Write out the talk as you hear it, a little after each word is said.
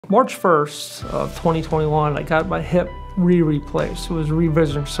March 1st of 2021, I got my hip replaced. It was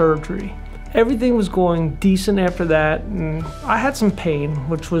revision surgery. Everything was going decent after that, and I had some pain,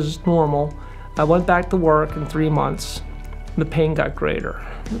 which was normal. I went back to work in 3 months. The pain got greater.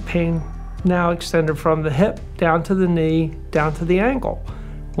 The pain now extended from the hip down to the knee, down to the ankle.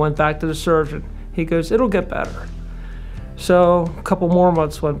 Went back to the surgeon. He goes, it'll get better. So a couple more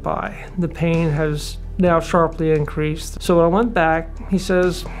months went by. The pain has now sharply increased. So when I went back, he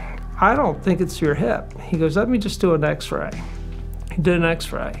says, I don't think it's your hip. He goes, let me just do an x-ray. He did an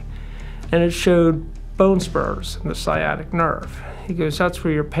x-ray, and it showed bone spurs in the sciatic nerve. He goes, that's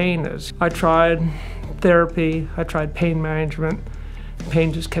where your pain is. I tried therapy, I tried pain management. The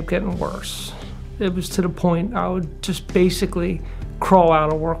pain just kept getting worse. It was to the point I would just basically crawl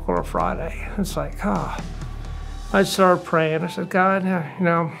out of work on a Friday. It's like, I started praying. I said, God,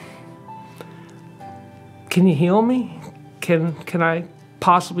 can you heal me? Can I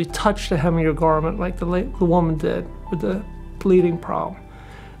possibly touch the hem of your garment like the woman did with the bleeding problem?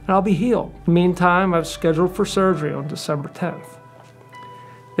 And I'll be healed. In the meantime, I was scheduled for surgery on December 10th.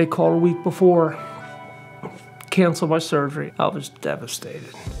 They called a week before, canceled my surgery. I was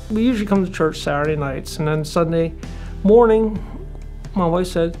devastated. We usually come to church Saturday nights, and then Sunday morning, my wife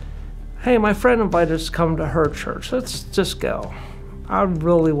said, hey, my friend invited us to come to her church. Let's just go. I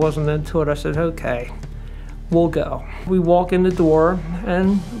really wasn't into it. I said, okay, we'll go. We walk in the door,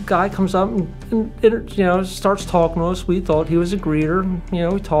 and a guy comes up and starts talking to us. We thought he was a greeter.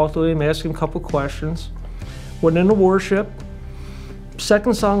 We talked to him, asked him a couple questions. Went into worship.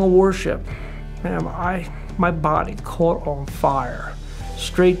 Second song of worship, man, my body caught on fire.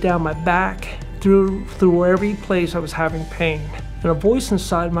 Straight down my back, through every place I was having pain. And a voice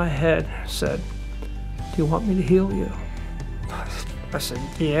inside my head said, do you want me to heal you? I said,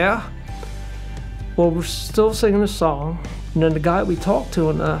 yeah. Well, we're still singing the song, and then the guy we talked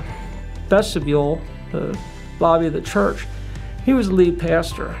to in the vestibule, the lobby of the church, he was the lead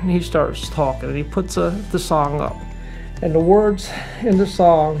pastor, and he starts talking, and he puts the song up. And the words in the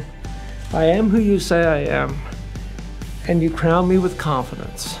song, I am who you say I am, and you crown me with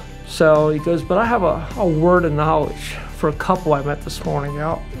confidence. So he goes, but I have a word of knowledge for a couple I met this morning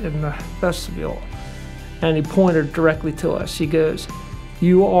out in the vestibule. And he pointed directly to us. He goes,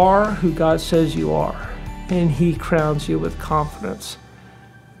 you are who God says you are, and he crowns you with confidence.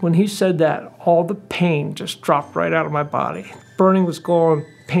 When he said that, all the pain just dropped right out of my body. Burning was gone,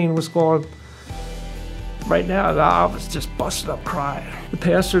 pain was gone. Right now, I was just busted up crying. The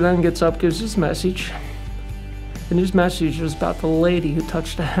pastor then gets up, gives his message, and his message was about the lady who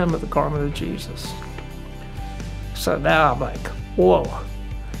touched the hem of the garment of Jesus. So now I'm like, whoa,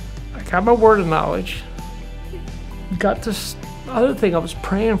 I got my word of knowledge. Got this other thing I was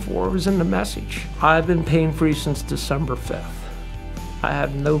praying for was in the message. I've been pain-free since December 5th. I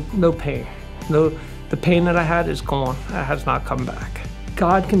have no pain. The pain that I had is gone. It has not come back.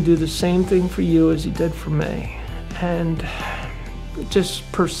 God can do the same thing for you as he did for me. And just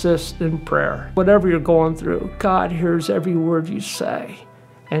persist in prayer. Whatever you're going through, God hears every word you say,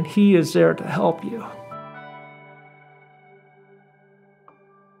 and he is there to help you.